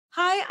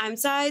Hi, I'm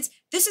Sides.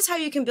 This is how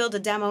you can build a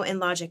demo in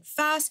Logic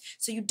fast,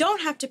 so you don't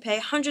have to pay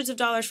hundreds of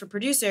dollars for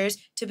producers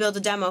to build a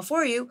demo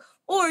for you,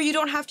 or you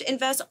don't have to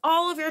invest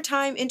all of your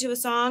time into a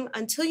song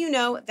until you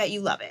know that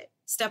you love it.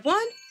 Step 1,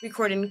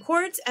 record in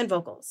chords and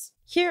vocals.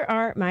 Here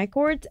are my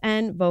chords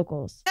and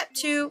vocals. Step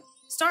 2,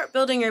 start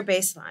building your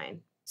bass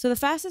line. So the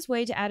fastest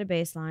way to add a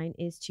bass line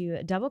is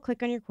to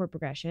double-click on your chord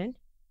progression,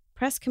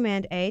 press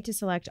Command A to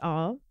select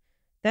all,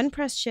 then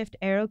press Shift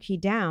arrow key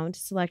down to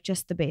select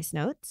just the bass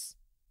notes.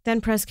 Then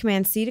press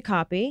Command C to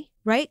copy,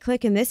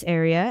 right-click in this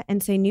area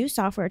and say New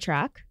Software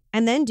Track,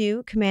 and then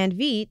do Command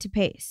V to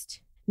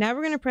paste. Now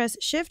we're going to press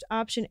Shift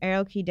Option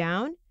arrow key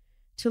down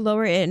to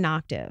lower it an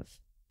octave.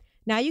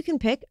 Now you can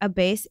pick a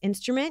bass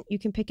instrument. You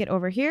can pick it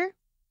over here,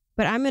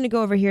 but I'm going to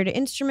go over here to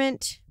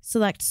Instrument,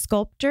 select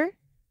Sculptor,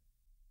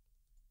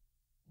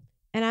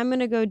 and I'm going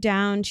to go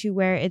down to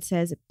where it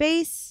says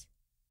Bass,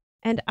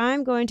 and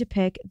I'm going to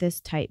pick this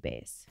tight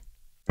bass.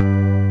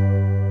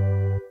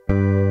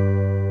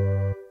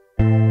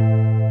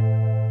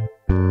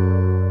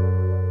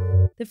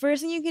 The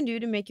first thing you can do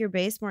to make your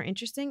bass more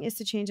interesting is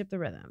to change up the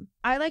rhythm.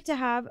 I like to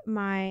have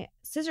my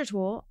scissor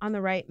tool on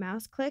the right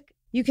mouse click.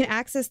 You can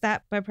access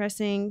that by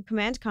pressing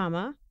Command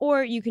comma,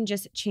 or you can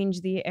just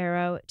change the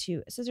arrow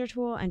to scissor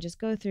tool and just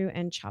go through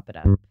and chop it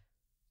up.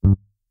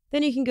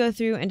 Then you can go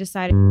through and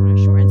decide if you want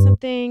to shorten some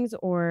things,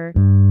 or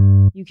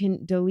you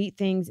can delete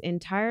things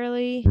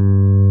entirely.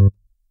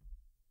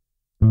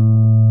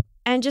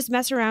 And just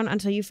mess around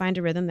until you find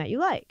a rhythm that you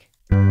like.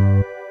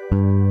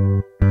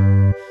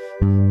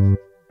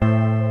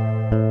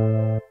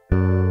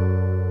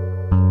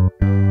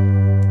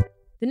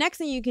 The next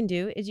thing you can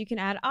do is you can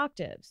add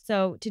octaves.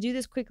 So to do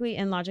this quickly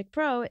in Logic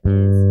Pro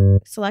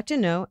is select a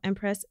note and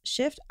press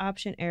Shift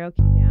Option arrow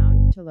key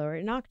down to lower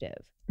an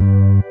octave.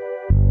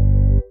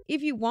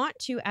 If you want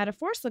to add a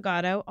forced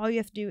legato, all you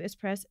have to do is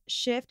press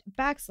Shift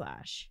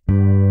backslash.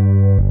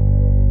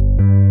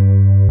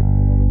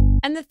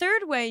 And the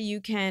third way you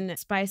can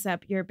spice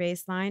up your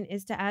bass line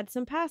is to add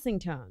some passing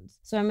tones.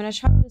 So I'm going to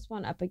chop this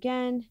one up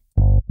again.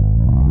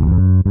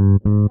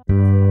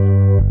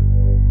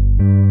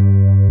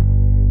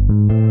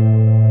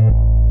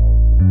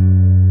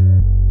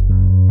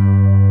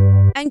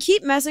 And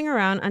keep messing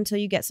around until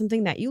you get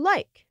something that you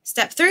like.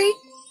 Step 3,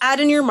 add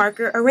in your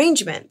marker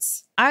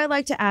arrangements. I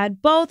like to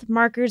add both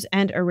markers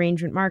and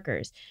arrangement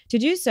markers. To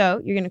do so,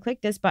 you're going to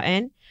click this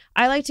button.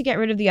 I like to get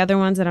rid of the other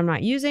ones that I'm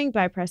not using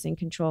by pressing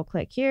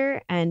Control-click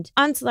here and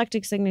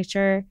unselecting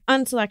signature,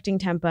 unselecting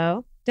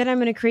tempo. Then I'm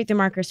going to create the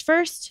markers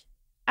first,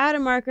 add a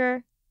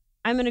marker.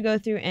 I'm going to go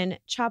through and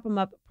chop them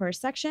up per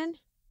section,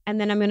 and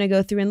then I'm going to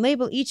go through and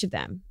label each of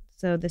them.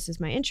 So this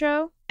is my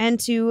intro, and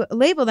to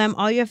label them,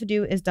 all you have to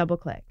do is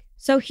double-click.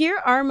 So here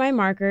are my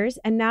markers,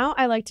 and now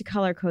I like to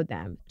color code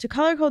them. To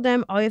color code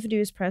them, all you have to do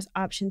is press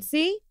Option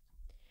C,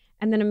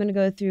 and then I'm going to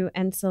go through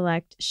and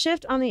select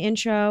Shift on the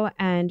intro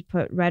and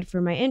put red for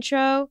my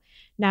intro.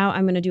 Now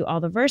I'm going to do all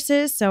the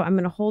verses, so I'm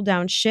going to hold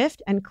down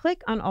Shift and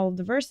click on all of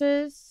the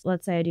verses.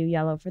 Let's say I do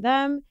yellow for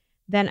them.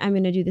 Then I'm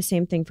going to do the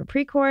same thing for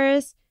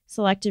pre-chorus.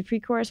 Selected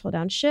pre-chorus, hold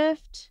down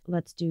Shift.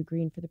 Let's do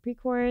green for the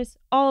pre-chorus.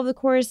 All of the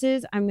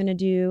choruses, I'm going to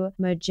do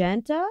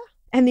magenta,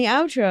 and the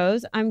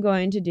outros, I'm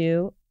going to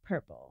do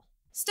purple.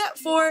 Step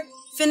 4,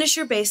 finish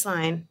your bass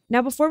line.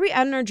 Now, before we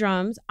add in our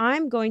drums,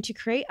 I'm going to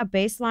create a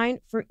bass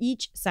line for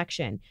each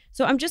section.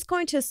 So I'm just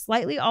going to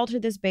slightly alter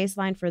this bass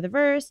line for the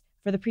verse,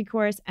 for the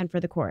pre-chorus, and for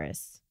the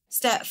chorus.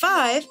 Step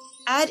 5,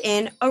 add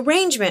in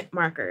arrangement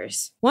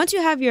markers. Once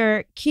you have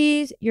your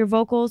keys, your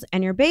vocals,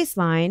 and your bass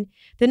line,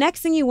 the next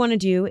thing you want to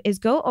do is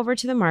go over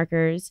to the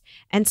markers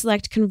and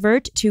select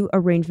Convert to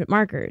Arrangement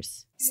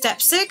Markers.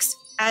 Step 6,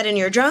 add in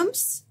your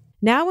drums.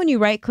 Now when you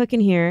right-click in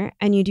here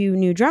and you do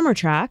New Drummer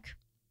Track,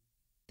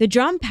 the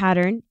drum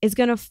pattern is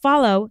going to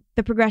follow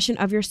the progression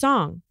of your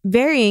song,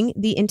 varying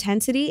the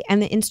intensity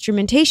and the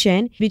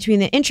instrumentation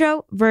between the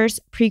intro, verse,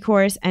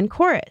 pre-chorus, and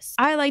chorus.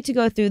 I like to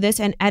go through this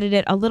and edit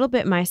it a little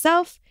bit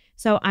myself,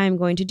 so I'm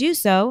going to do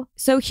so.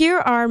 So here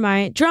are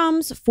my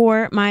drums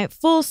for my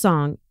full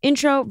song: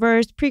 intro,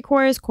 verse,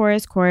 pre-chorus,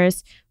 chorus,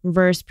 chorus,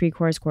 verse,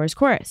 pre-chorus, chorus,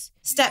 chorus.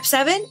 Step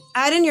 7,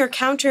 add in your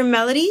counter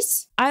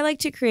melodies. I like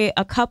to create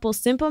a couple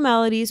simple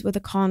melodies with a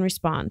call and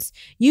response,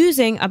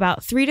 using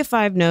about 3 to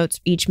 5 notes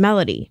each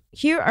melody.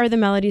 Here are the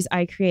melodies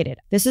I created.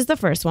 This is the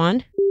first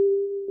one.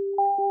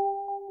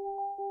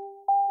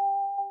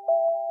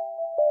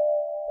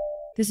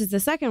 This is the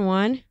second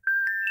one.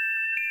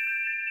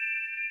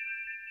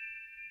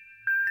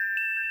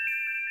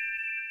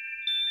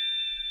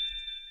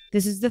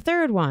 This is the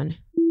third one.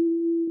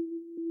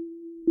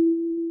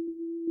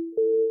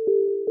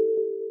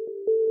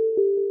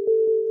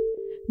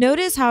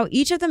 Notice how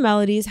each of the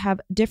melodies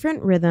have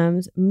different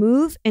rhythms,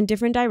 move in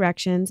different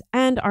directions,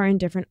 and are in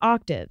different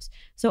octaves.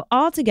 So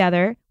all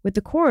together, with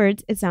the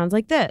chords, it sounds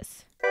like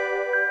this.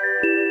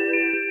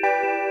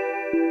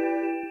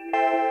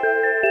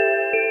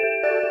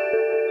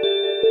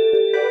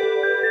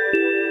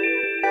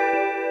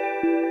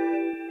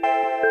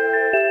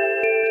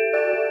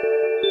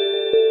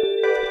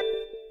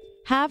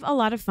 have a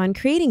lot of fun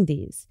creating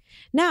these.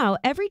 Now,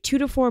 every 2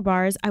 to 4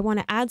 bars, I want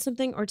to add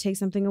something or take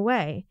something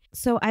away.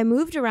 So I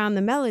moved around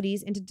the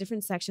melodies into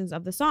different sections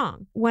of the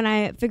song. When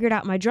I figured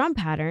out my drum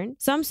pattern,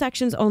 some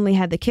sections only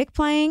had the kick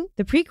playing,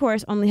 the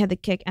pre-chorus only had the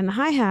kick and the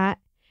hi-hat,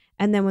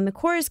 and then when the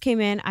chorus came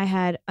in, I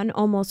had an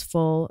almost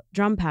full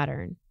drum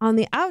pattern. On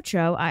the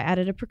outro, I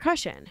added a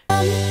percussion.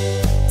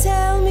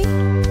 Tell me,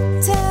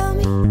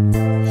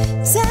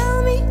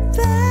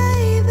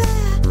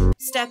 baby.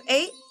 Step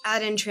 8,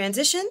 add in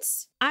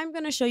transitions. I'm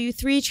going to show you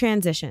 3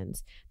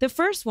 transitions. The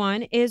first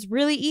one is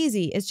really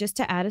easy. It's just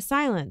to add a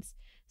silence.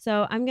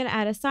 So I'm going to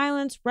add a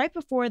silence right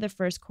before the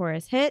first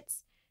chorus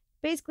hits,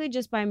 basically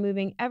just by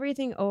moving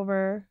everything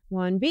over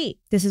one beat.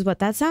 This is what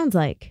that sounds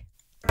like.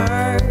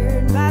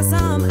 Heard by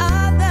some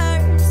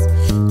others,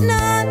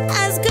 not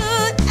as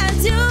good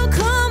as you.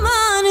 Come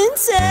on and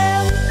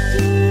tell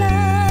you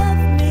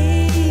love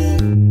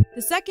me.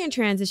 The second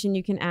transition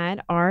you can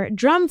add are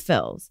drum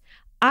fills.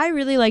 I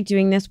really like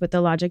doing this with the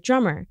Logic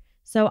Drummer.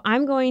 So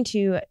I'm going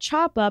to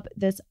chop up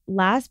this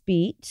last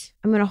beat.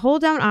 I'm going to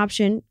hold down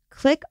Option,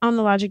 click on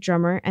the Logic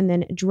Drummer, and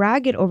then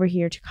drag it over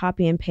here to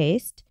copy and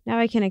paste. Now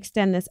I can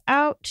extend this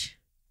out,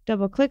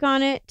 double click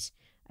on it.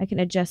 I can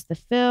adjust the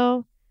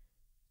fill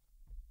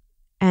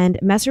and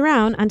mess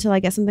around until I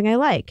get something I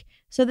like.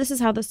 So this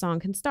is how the song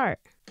can start.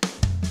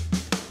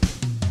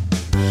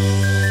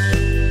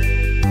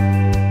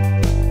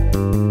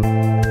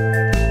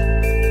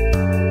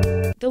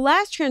 The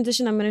last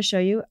transition I'm going to show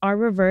you are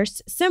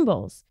reversed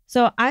cymbals.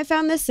 So I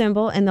found this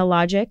cymbal in the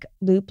Logic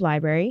Loop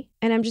library,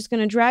 and I'm just going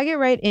to drag it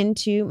right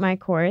into my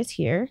chorus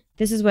here.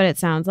 This is what it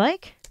sounds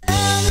like.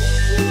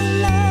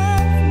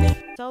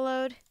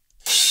 Soloed.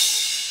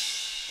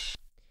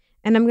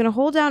 And I'm going to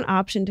hold down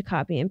Option to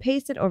copy and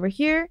paste it over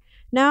here.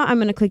 Now I'm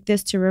going to click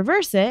this to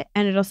reverse it,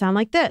 and it'll sound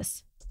like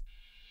this.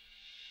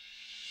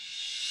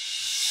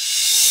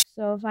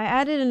 So if I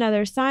added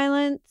another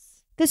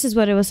silence, this is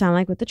what it will sound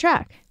like with the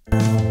track.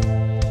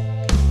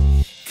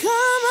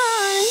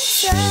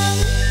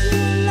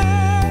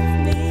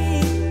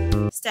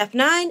 Step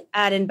 9,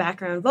 add in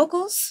background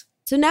vocals.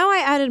 So now I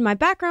added my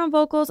background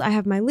vocals, I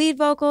have my lead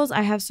vocals,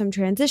 I have some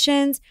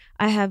transitions,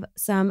 I have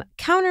some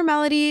counter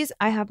melodies,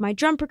 I have my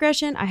drum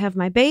progression, I have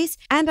my bass,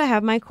 and I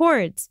have my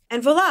chords.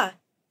 And voila!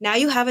 Now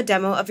you have a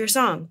demo of your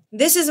song.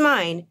 This is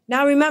mine.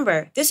 Now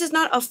remember, this is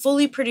not a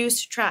fully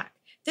produced track.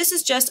 This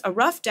is just a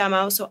rough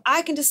demo so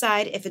I can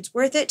decide if it's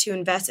worth it to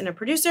invest in a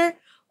producer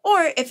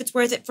or if it's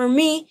worth it for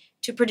me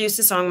to produce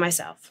the song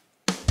myself.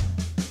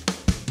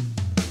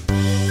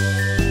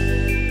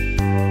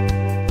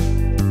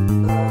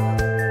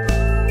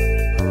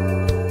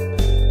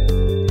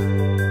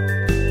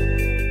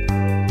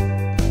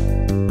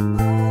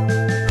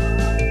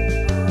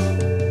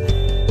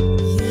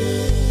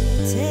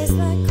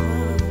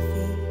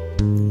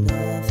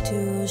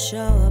 Show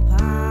up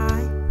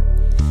high.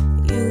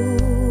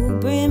 You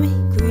bring me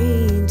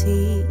green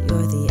tea.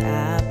 You're the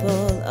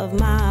apple of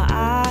my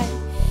eye.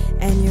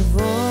 And your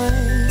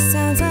voice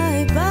sounds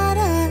like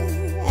butter.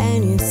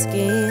 And your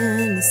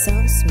skin is so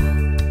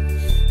smooth.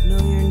 No,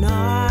 you're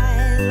not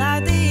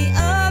like the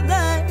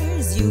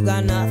others. You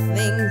got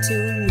nothing to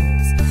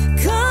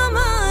lose. Come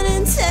on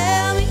and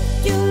tell me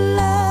you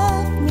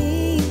love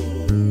me.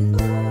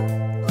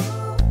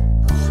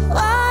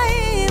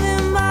 Why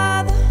even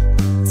bother?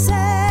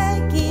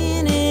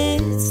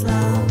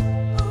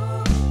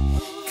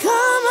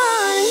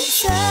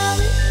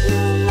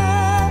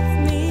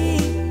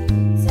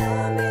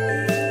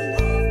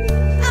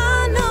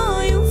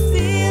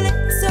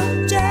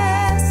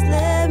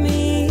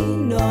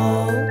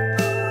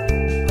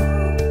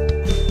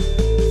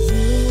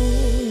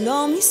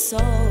 So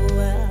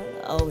well,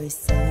 always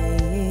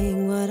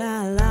saying what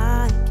I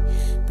like.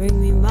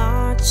 Bring me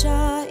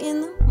matcha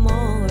in the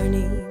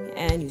morning,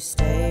 and you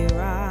stay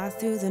right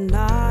through the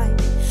night.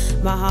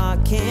 My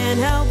heart can't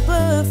help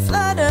but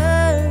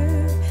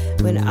flutter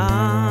when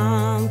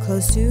I'm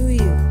close to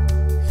you.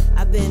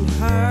 I've been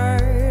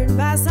hurt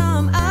by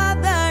some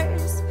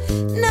others,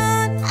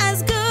 not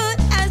as good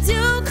as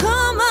you.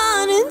 Come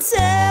on and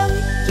tell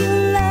me you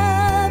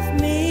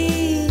love me.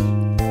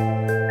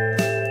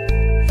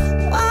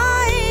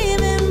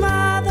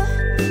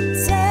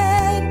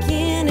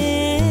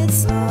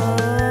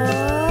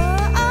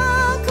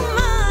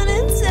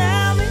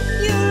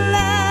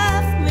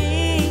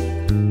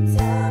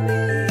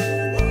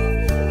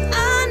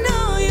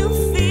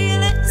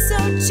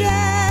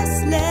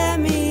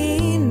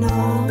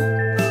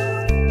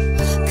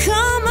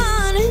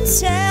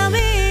 Tell me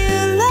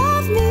you love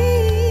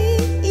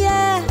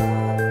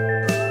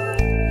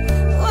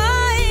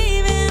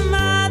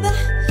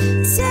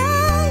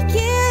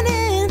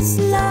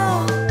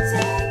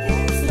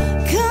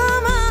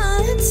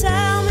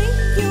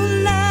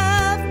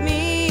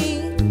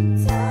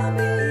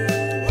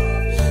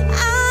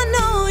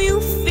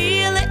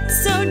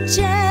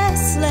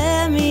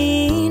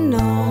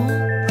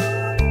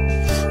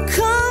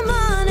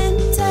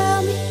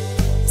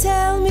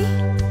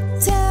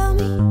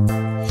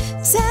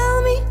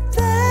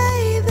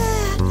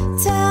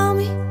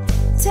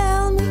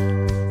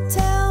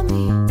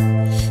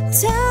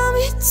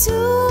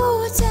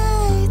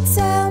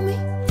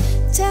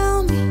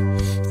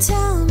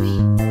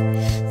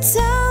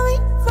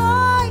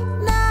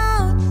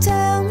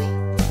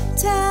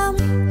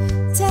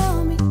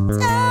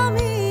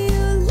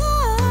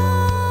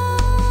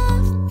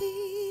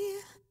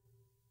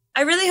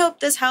I really hope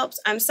this helps.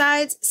 I'm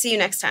Sides. See you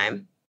next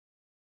time.